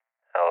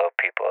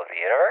people of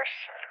the universe.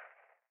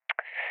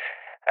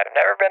 I've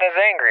never been as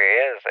angry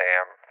as I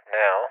am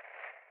now.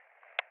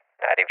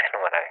 Not even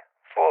when I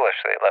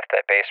foolishly left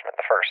that basement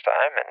the first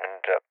time and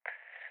ended up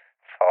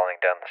falling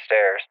down the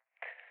stairs.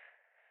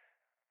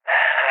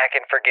 I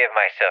can forgive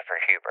myself for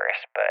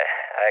hubris, but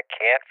I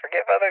can't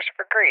forgive others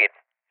for greed.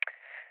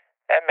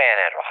 That man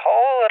had a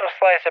whole little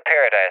slice of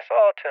paradise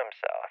all to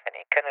himself, and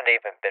he couldn't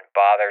even been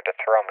bothered to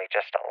throw me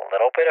just a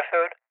little bit of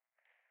food.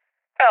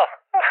 Hell,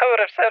 I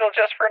would have settled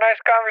just for a nice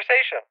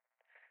conversation.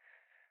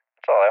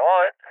 That's all I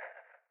want.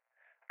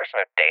 There's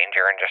no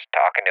danger in just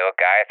talking to a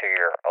guy through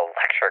your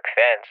electric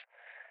fence.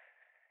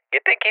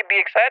 You'd think he'd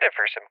be excited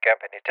for some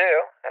company,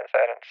 too, as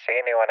I didn't see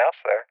anyone else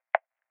there.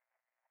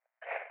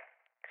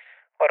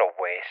 What a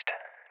waste.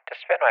 To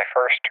spend my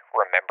first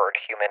remembered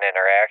human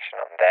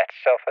interaction on that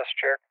selfish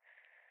jerk.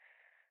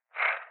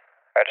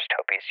 I just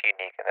hope he's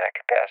unique in that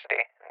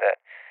capacity, and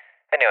that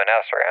anyone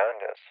else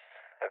around is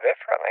a bit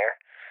friendlier.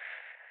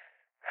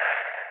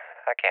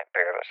 I can't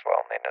bear this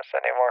loneliness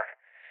anymore.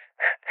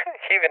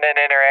 Even an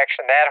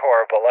interaction that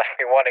horrible left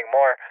me wanting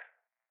more.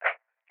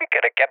 He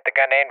could have kept the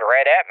gun aimed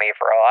right at me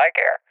for all I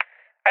care.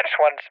 I just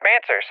wanted some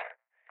answers.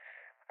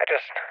 I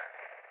just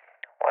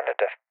wanted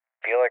to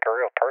feel like a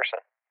real person.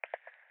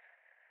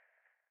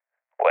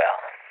 Well,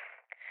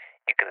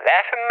 you can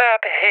laugh at my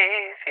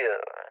behavior,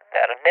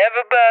 that'll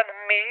never bother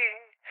me.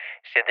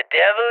 Say the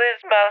devil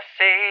is my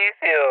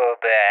savior,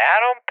 but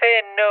I don't pay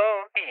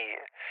no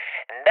heed.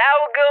 And I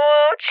will go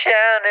on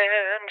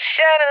shining,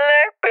 shining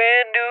like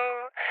brand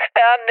new.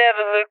 I'll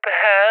never look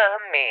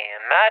behind me,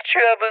 and my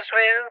troubles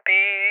will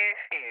be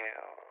few.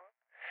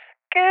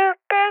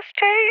 Goodbye,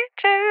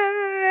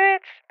 stranger,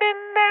 it's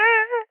been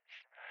nice.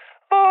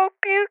 Hope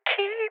you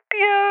keep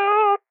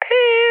your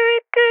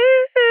paradise.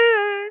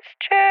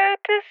 Try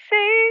to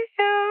see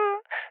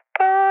your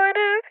point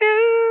of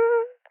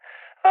view.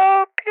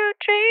 Hope your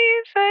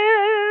dreams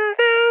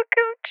will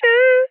come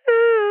true.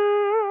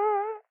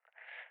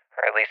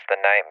 Or at least the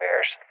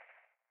nightmares.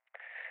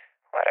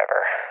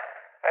 Whatever.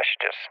 I should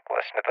just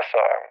listen to the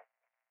song.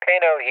 Pay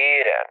no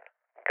heed and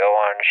go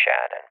on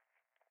shining.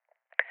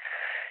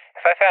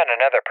 If I found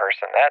another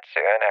person that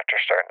soon after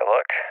starting to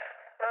look,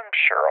 I'm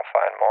sure I'll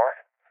find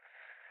more.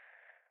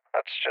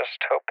 Let's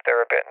just hope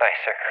they're a bit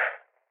nicer.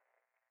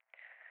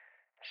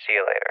 See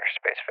you later,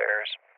 spacefarers.